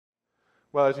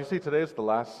Well, as you see, today is the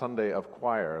last Sunday of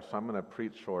choir, so I'm going to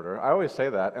preach shorter. I always say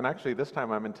that, and actually this time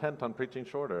I'm intent on preaching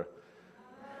shorter.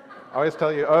 I always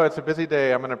tell you, oh, it's a busy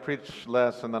day, I'm going to preach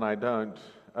less, and then I don't.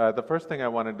 The first thing I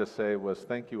wanted to say was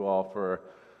thank you all for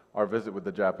our visit with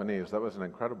the Japanese. That was an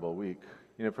incredible week.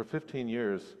 You know, for 15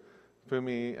 years,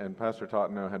 Fumi and Pastor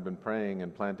Totno had been praying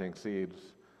and planting seeds,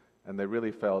 and they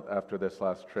really felt after this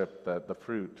last trip that the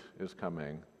fruit is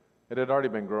coming. It had already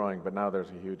been growing, but now there's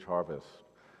a huge harvest.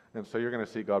 And so you're going to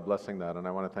see God blessing that, and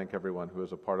I want to thank everyone who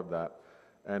was a part of that.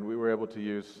 And we were able to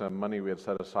use some money we had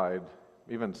set aside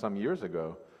even some years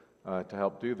ago to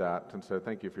help do that. And so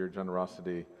thank you for your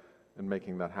generosity in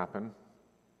making that happen.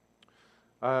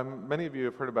 Many of you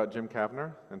have heard about Jim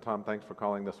Kavner, and Tom, thanks for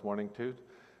calling this morning too.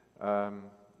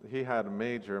 He had a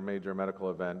major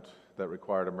medical event that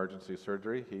required emergency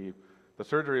surgery. The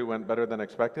surgery went better than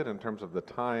expected in terms of the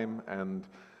time and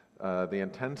the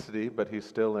intensity, but he's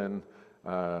still in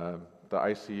the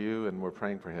ICU, and we're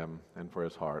praying for him and for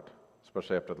his heart,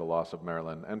 especially after the loss of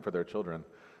Marilyn and for their children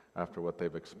after what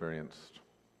they've experienced.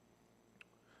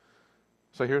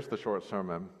 So here's the short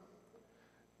sermon.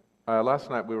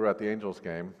 Last night we were at the Angels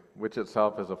game, which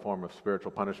itself is a form of spiritual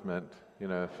punishment,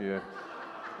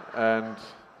 and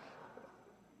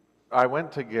I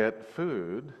went to get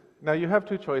food. Now you have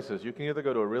two choices. You can either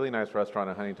go to a really nice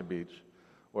restaurant in Huntington Beach,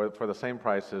 or for the same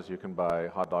prices you can buy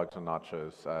hot dogs and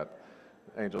nachos at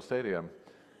Angel Stadium.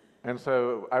 And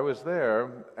so I was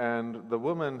there, and the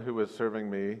woman who was serving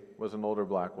me was an older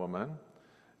black woman,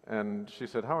 and she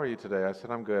said, "How are you today?" I said,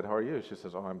 "I'm good. How are you?" She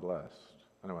says, "Oh, I'm blessed."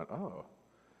 And I went, "Oh."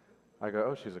 I go,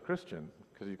 "Oh, she's a Christian,"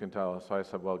 because you can tell. So I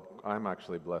said, "Well, I'm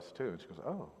actually blessed too." And she goes,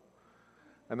 "Oh."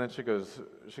 And then she goes,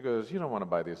 "You don't want to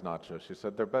buy these nachos." She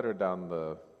said, "They're better down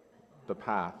the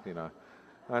path,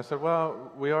 And I said,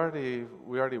 "Well, we already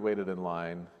waited in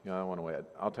line. I don't want to wait.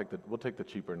 We'll take the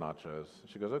cheaper nachos."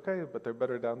 She goes, "Okay, but they're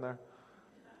better down there."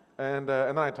 And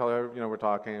then I tell her, we're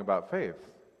talking about faith,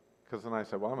 because then I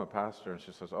said, "Well, I'm a pastor," and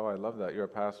she says, "Oh, I love that you're a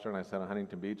pastor." And I said, "In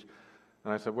Huntington Beach,"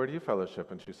 and I said, "Where do you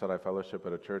fellowship?" And she said, "I fellowship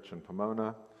at a church in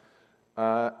Pomona."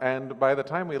 And by the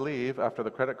time we leave, after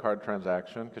the credit card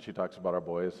transaction, because she talks about our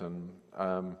boys, and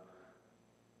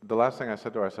the last thing I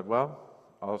said to her, I said, "Well,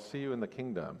 I'll see you in the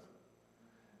kingdom."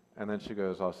 And then she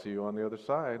goes, "I'll see you on the other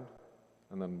side."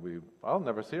 And then I'll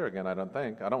never see her again, I don't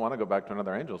think. I don't want to go back to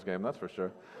another Angels game, that's for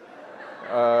sure.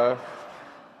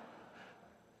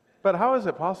 But how is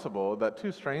it possible that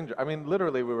two strangers,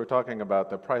 literally we were talking about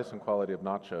the price and quality of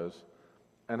nachos,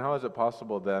 and how is it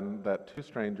possible then that two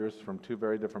strangers from two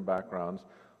very different backgrounds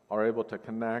are able to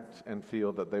connect and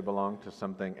feel that they belong to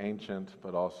something ancient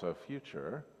but also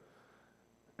future?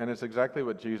 And it's exactly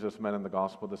what Jesus meant in the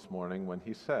gospel this morning when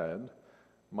he said,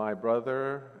 my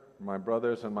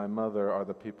brothers and my mother are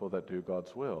the people that do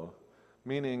God's will.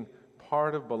 Meaning,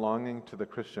 part of belonging to the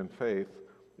Christian faith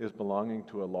is belonging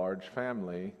to a large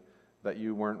family that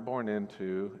you weren't born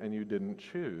into and you didn't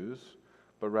choose,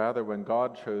 but rather when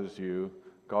God chose you,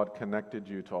 God connected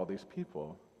you to all these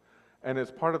people. And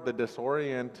it's part of the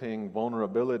disorienting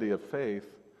vulnerability of faith,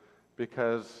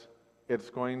 because it's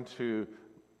going to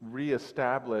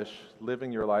reestablish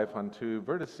living your life on two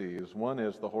vertices. One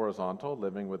is the horizontal,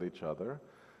 living with each other,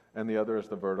 and the other is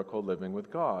the vertical, living with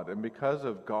God. And because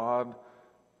of God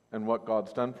and what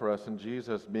God's done for us in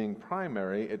Jesus being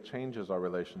primary, it changes our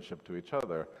relationship to each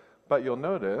other. But you'll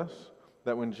notice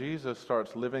that when Jesus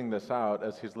starts living this out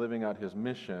as he's living out his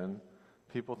mission,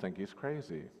 people think he's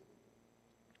crazy.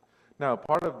 Now,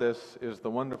 part of this is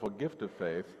the wonderful gift of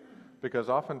faith, because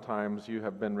oftentimes you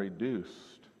have been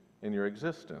reduced in your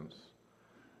existence.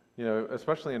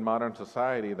 Especially in modern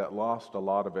society that lost a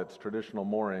lot of its traditional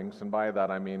moorings, and by that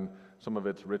I mean some of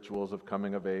its rituals of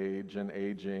coming of age and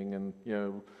aging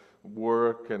and,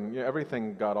 work, and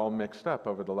everything got all mixed up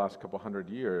over the last couple hundred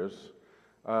years.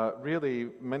 Really,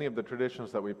 many of the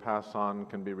traditions that we pass on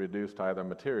can be reduced to either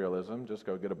materialism, just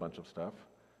go get a bunch of stuff,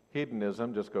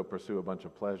 hedonism, just go pursue a bunch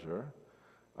of pleasure,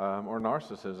 or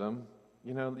narcissism.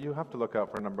 You have to look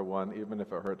out for number one, even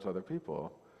if it hurts other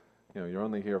people. You're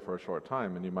only here for a short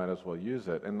time, and you might as well use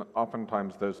it. And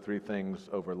oftentimes those three things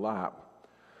overlap.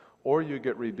 Or you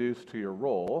get reduced to your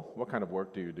role. What kind of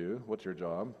work do you do? What's your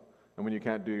job? And when you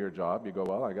can't do your job, you go,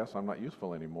 well, I guess I'm not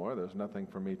useful anymore. There's nothing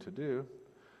for me to do.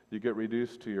 You get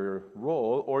reduced to your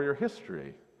role or your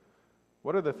history.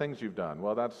 What are the things you've done?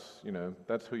 Well, that's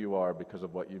who you are because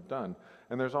of what you've done.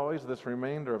 And there's always this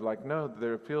remainder of no,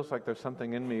 there feels like there's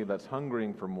something in me that's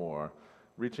hungering for more,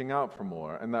 reaching out for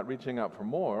more. And that reaching out for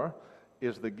more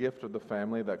is the gift of the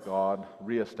family that God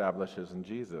reestablishes in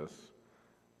Jesus.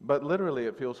 But literally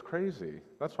it feels crazy.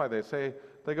 That's why they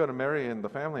go to Mary and the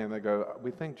family and they go,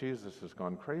 "We think Jesus has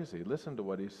gone crazy. Listen to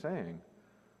what he's saying."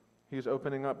 He's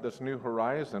opening up this new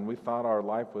horizon. We thought our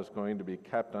life was going to be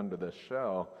kept under this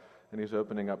shell, and he's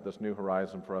opening up this new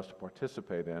horizon for us to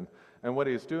participate in. And what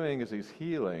he's doing is he's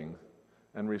healing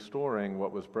and restoring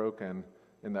what was broken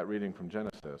in that reading from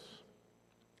Genesis.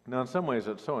 Now, in some ways,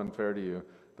 it's so unfair to you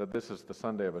that this is the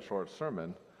Sunday of a short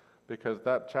sermon, because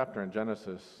that chapter in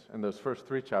Genesis, and those first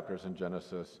 3 chapters in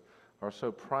Genesis, are so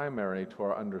primary to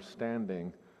our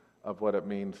understanding of what it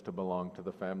means to belong to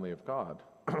the family of God.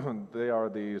 They are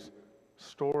these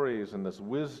stories and this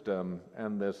wisdom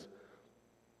and this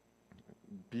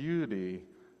beauty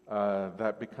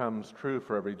that becomes true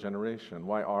for every generation.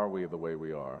 Why are we the way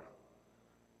we are?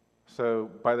 So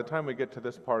by the time we get to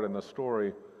this part in the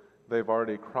story, they've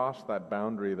already crossed that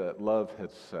boundary that love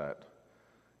had set.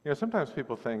 Sometimes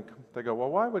people think, they go, well,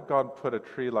 why would God put a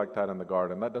tree like that in the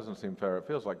garden? That doesn't seem fair. It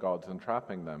feels like God's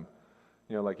entrapping them.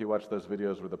 Like you watch those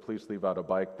videos where the police leave out a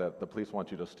bike that the police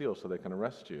want you to steal so they can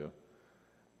arrest you.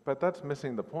 But that's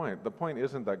missing the point. The point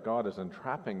isn't that God is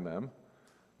entrapping them.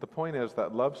 The point is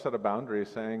that love set a boundary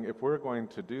saying, if we're going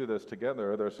to do this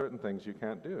together, there are certain things you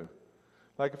can't do.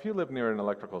 Like if you live near an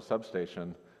electrical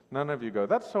substation, none of you go,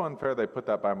 that's so unfair they put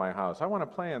that by my house. I want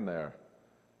to play in there.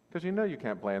 Because you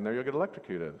can't play in there, you'll get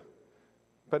electrocuted.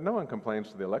 But no one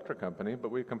complains to the electric company, but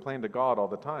we complain to God all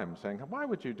the time, saying, why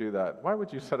would you do that? Why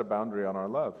would you set a boundary on our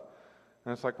love?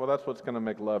 And it's like, well, that's what's going to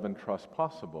make love and trust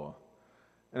possible.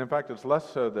 And in fact, it's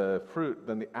less so the fruit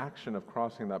than the action of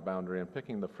crossing that boundary and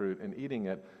picking the fruit and eating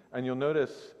it. And you'll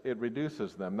notice it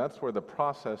reduces them. That's where the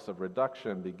process of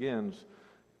reduction begins.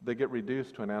 They get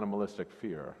reduced to an animalistic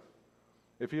fear.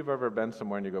 If you've ever been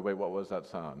somewhere and you go, wait, what was that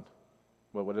sound?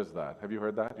 Well, what is that? Have you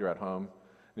heard that? You're at home,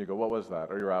 and you go, what was that?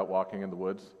 Or you're out walking in the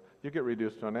woods. You get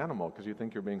reduced to an animal because you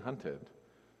think you're being hunted.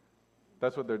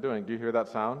 That's what they're doing. Do you hear that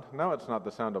sound? No, it's not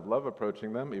the sound of love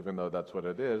approaching them, even though that's what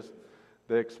it is.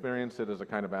 They experience it as a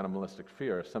kind of animalistic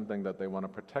fear, something that they want to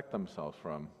protect themselves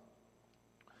from.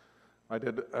 I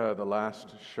did the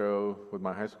last show with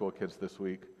my high school kids this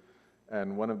week,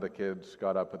 and one of the kids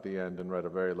got up at the end and read a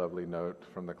very lovely note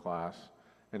from the class.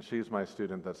 And she's my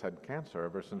student that's had cancer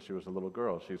ever since she was a little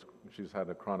girl. She's had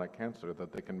a chronic cancer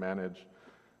that they can manage,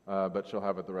 but she'll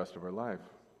have it the rest of her life.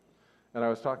 And I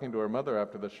was talking to her mother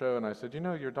after the show, and I said,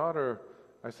 your daughter,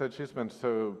 I said, she's been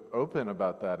so open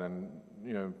about that, and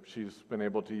she's been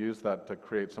able to use that to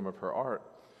create some of her art.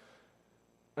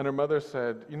 And her mother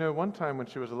said, one time when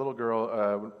she was a little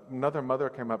girl, another mother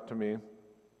came up to me,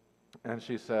 and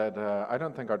she said, I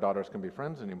don't think our daughters can be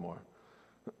friends anymore.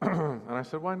 And I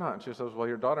said, why not? And she says, well,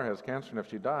 your daughter has cancer, and if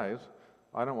she dies,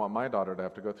 I don't want my daughter to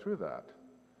have to go through that.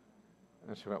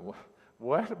 And she went,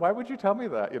 what? Why would you tell me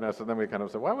that? So then we kind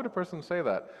of said, why would a person say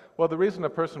that? Well, the reason a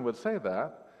person would say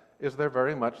that is they're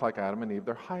very much like Adam and Eve.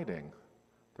 They're hiding.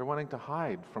 They're wanting to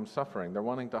hide from suffering. They're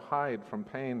wanting to hide from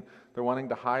pain. They're wanting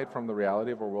to hide from the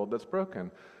reality of a world that's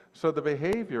broken. So the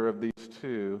behavior of these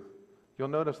two, you'll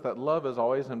notice that love is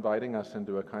always inviting us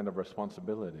into a kind of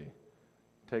responsibility,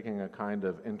 taking a kind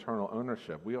of internal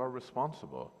ownership. We are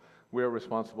responsible. We are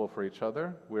responsible for each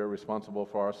other. We are responsible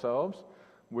for ourselves.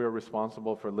 We are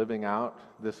responsible for living out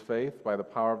this faith by the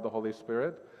power of the Holy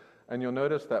Spirit. And you'll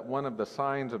notice that one of the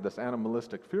signs of this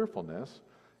animalistic fearfulness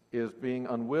is being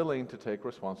unwilling to take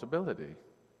responsibility.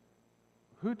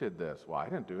 Who did this? Well, I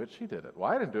didn't do it. She did it. Well,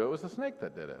 I didn't do it. It was the snake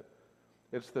that did it.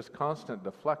 It's this constant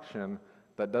deflection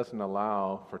that doesn't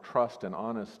allow for trust and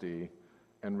honesty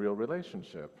and real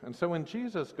relationship. And so when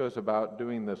Jesus goes about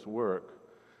doing this work,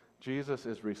 Jesus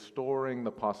is restoring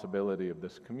the possibility of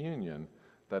this communion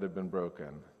that had been broken.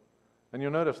 And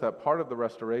you'll notice that part of the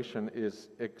restoration is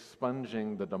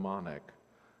expunging the demonic.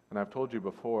 And I've told you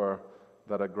before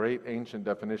that a great ancient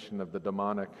definition of the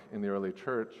demonic in the early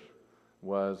church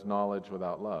was knowledge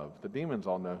without love. The demons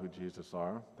all know who Jesus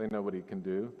are. They know what he can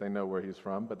do. They know where he's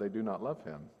from, but they do not love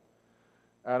him.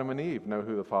 Adam and Eve know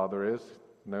who the Father is,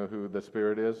 know who the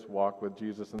Spirit is, walk with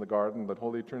Jesus in the garden, the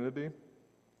Holy Trinity.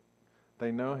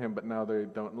 They know him, but now they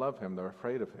don't love him. They're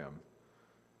afraid of him.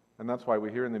 And that's why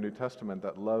we hear in the New Testament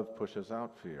that love pushes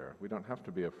out fear. We don't have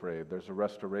to be afraid. There's a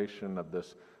restoration of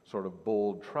this sort of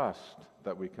bold trust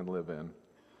that we can live in.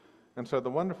 And so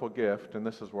the wonderful gift, and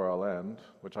this is where I'll end,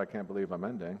 which I can't believe I'm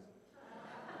ending,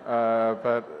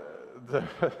 but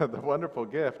the wonderful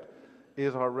gift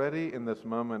is already in this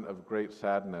moment of great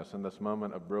sadness, in this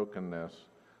moment of brokenness.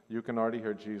 You can already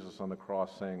hear Jesus on the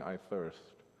cross saying, I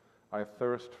thirst. I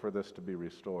thirst for this to be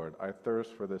restored. I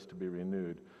thirst for this to be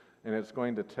renewed. And it's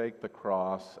going to take the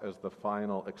cross as the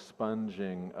final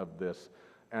expunging of this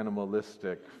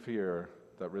animalistic fear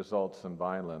that results in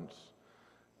violence.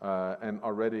 And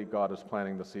already God is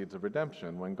planting the seeds of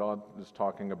redemption. When God is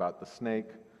talking about the snake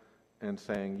and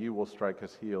saying, you will strike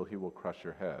his heel, he will crush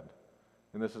your head.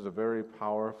 And this is a very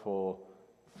powerful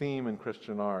theme in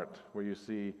Christian art where you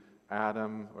see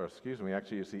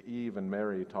you see Eve and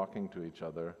Mary talking to each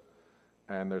other,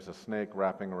 and there's a snake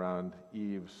wrapping around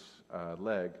Eve's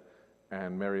leg,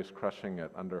 and Mary's crushing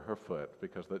it under her foot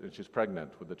and she's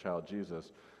pregnant with the child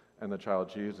Jesus, and the child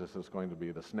Jesus is going to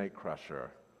be the snake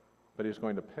crusher, but he's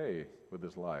going to pay with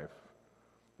his life.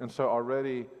 And so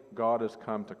already God has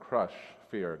come to crush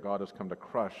fear. God has come to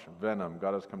crush venom.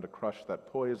 God has come to crush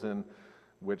that poison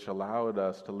which allowed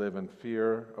us to live in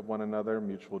fear of one another,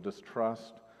 mutual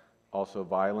distrust, also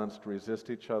violence to resist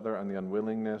each other, and the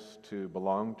unwillingness to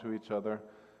belong to each other.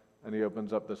 And he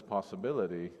opens up this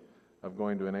possibility of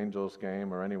going to an Angels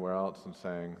game or anywhere else and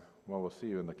saying, well, we'll see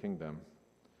you in the kingdom.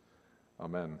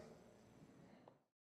 Amen.